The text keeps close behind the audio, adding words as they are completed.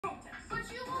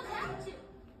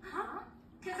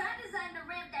Because I designed a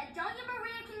ramp that Doña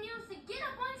Maria can use to get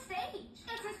up on stage.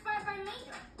 It's inspired by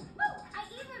nature. Woo! I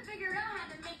even figured out how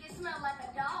to make it smell like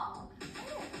a dog.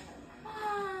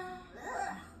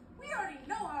 We already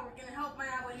know how we're gonna help my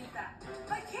abuelita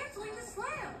by canceling the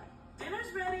slam.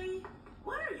 Dinner's ready.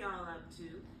 What are y'all up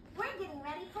to? We're getting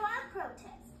ready for our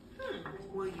protest.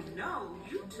 Well, you know,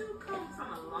 you two come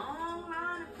from a long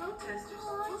line of protesters.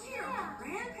 Oh, yeah.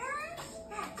 Grandparents?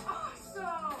 That's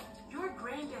awesome. Your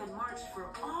granddad marched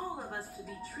for all of us to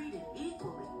be treated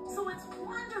equally. So it's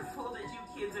wonderful that you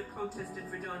kids are protesting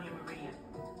for Doña Maria.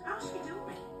 How's she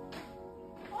doing?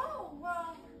 Oh,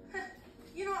 well,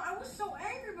 you know, I was so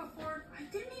angry before, I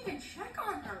didn't even check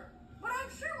on her. But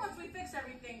I'm sure once we fix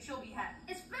everything, she'll be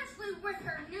happy. Especially with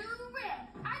her new ramp.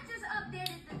 I just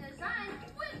updated the design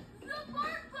with the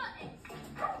bark buttons.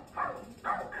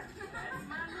 That's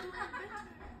my new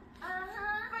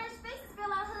Fresh faces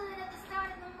fill our hood at the start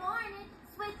of the morning.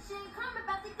 Switch and Karma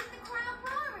about to get the crowd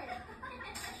roaring.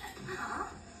 Huh?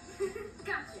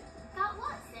 Gotcha. Got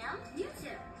what, Sam? You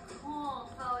two. Cool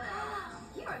photo.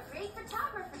 You're a great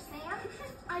photographer, Sam.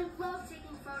 I love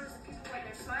taking photos of people when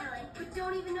they're smiling, but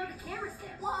don't even know the camera's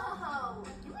there. Whoa!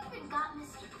 You even got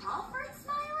Mr. Crawford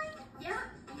smiling? Yeah,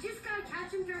 you just gotta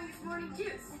catch him during his morning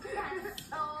juice. That's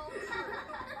so...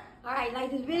 Alright,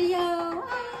 like this video. Good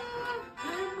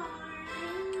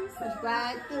morning.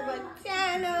 Subscribe to my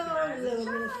channel. Little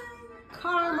Miss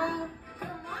Karma.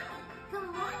 Good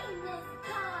morning, Miss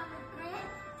Karma Grant.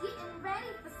 Getting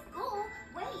ready for school.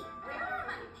 Wait, where are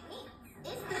my pants?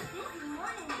 It's the busy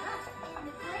morning rush in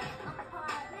the Grant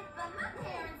apartment, but my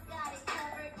parents got it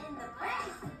covered in the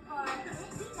breakfast department.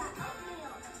 We got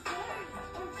oatmeal, berries,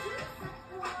 and juice with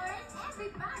Warren.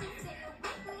 Everybody say it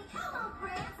with me. Hello,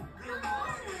 Grant. Good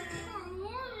morning.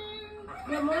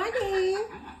 Good morning.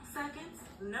 Seconds?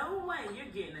 No way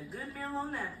you're getting a good meal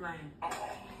on that plane.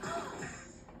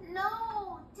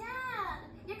 No, Dad.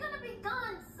 You're gonna be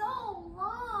gone so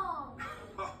long.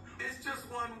 It's just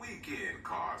one weekend,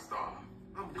 Car Star.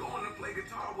 I'm going to play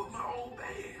guitar with my old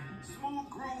band, Smooth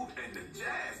Groove and the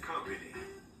Jazz Company.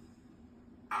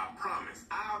 I promise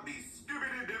I'll be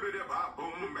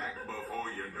skibbity-dibbity-bop-boom back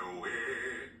before you know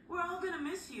it. We're all gonna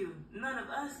miss you. None of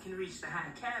us can reach the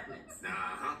high cabinets.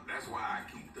 That's why I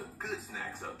keep the good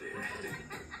snacks up there.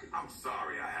 I'm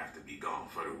sorry I have to be gone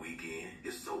for the weekend.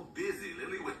 You're so busy,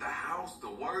 Lily, with the house, the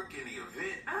work, and the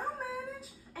event. I'll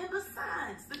manage. And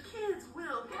besides, the kids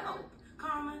will help.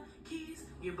 Karma, Keys,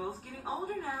 you're both getting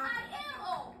older now. I am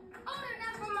old. Older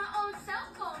enough for my own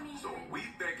cell phone even. So we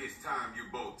think it's time you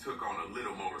both took on a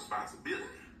little more responsibility.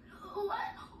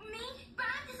 What? Me? But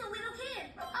I'm just a little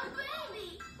kid. A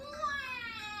baby.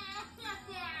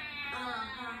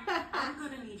 I'm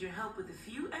gonna need your help with a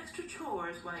few extra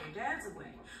chores while your dad's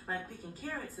away, like picking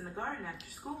carrots in the garden after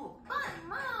school. But,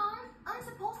 Mom, I'm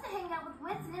supposed to hang out with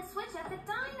Winston and Switch at the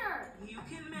diner. You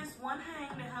can miss one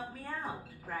hang to help me out,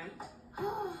 right?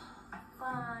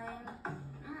 Fine.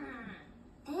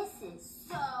 This is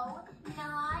so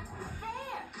not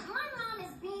fair. My mom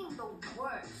is being the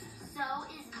worst. So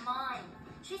is mine.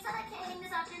 She said I can't hang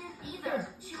this afternoon either.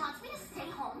 She wants me to stay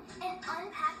home and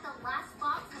unpack the last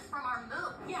boxes from our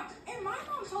move. Yeah, and my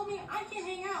mom told me I can't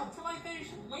hang out till I finish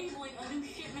labeling a new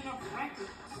shipment of records.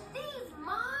 These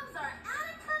moms are out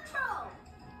of control.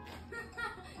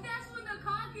 That's what the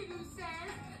cockadoo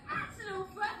says. That's no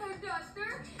feather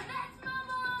duster. That's my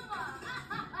mama.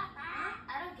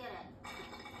 I don't get it.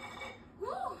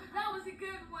 Woo, that was a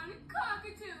good one.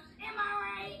 Cockatoos, am I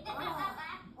right?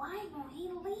 Why won't he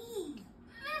leave?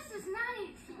 This is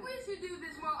nice. We should do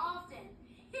this more often.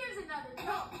 Here's another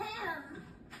joke.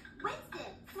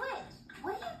 Winston, Switch,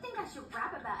 what do you think I should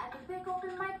rap about at the big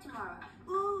open mic tomorrow?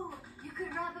 Ooh, you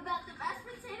could rap about the mashed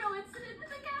potato incident in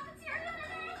the cafeteria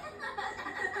today.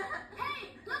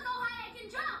 Hey, look how high I can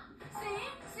jump. See?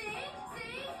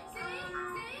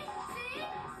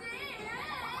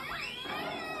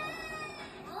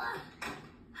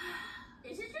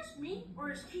 Is it just me,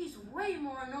 or is Keys way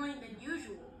more annoying than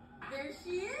usual? There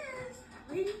she is,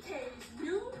 Lady K's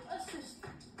new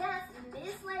assistant. That's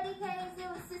Miss Lady K's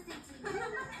new assistant to you.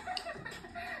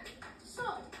 So,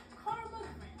 Karma Grant,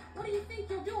 what do you think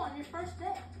you'll do on your first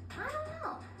day? I don't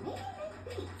know. Maybe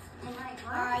make beats.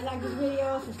 Alright, like this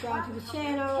video, subscribe to the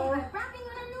channel. I'm rapping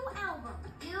on a new album.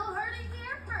 You heard it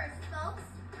here first, folks.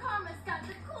 Karma's got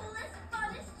the coolest,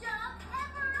 funnest job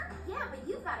ever. Yeah, but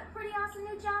you've got a pretty awesome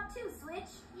new job too,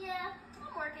 Switch. Yeah,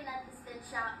 I'm working at the stitch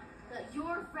shop. But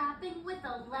you're rapping with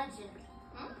a legend.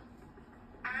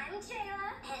 I'm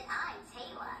Jayla. And I'm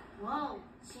Taylor. Whoa,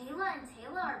 Jayla and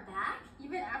Taylor are back?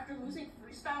 Even after losing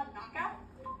freestyle knockout?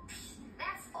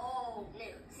 That's old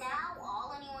news. Now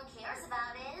all anyone cares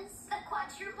about is the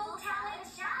quadruple Triple talent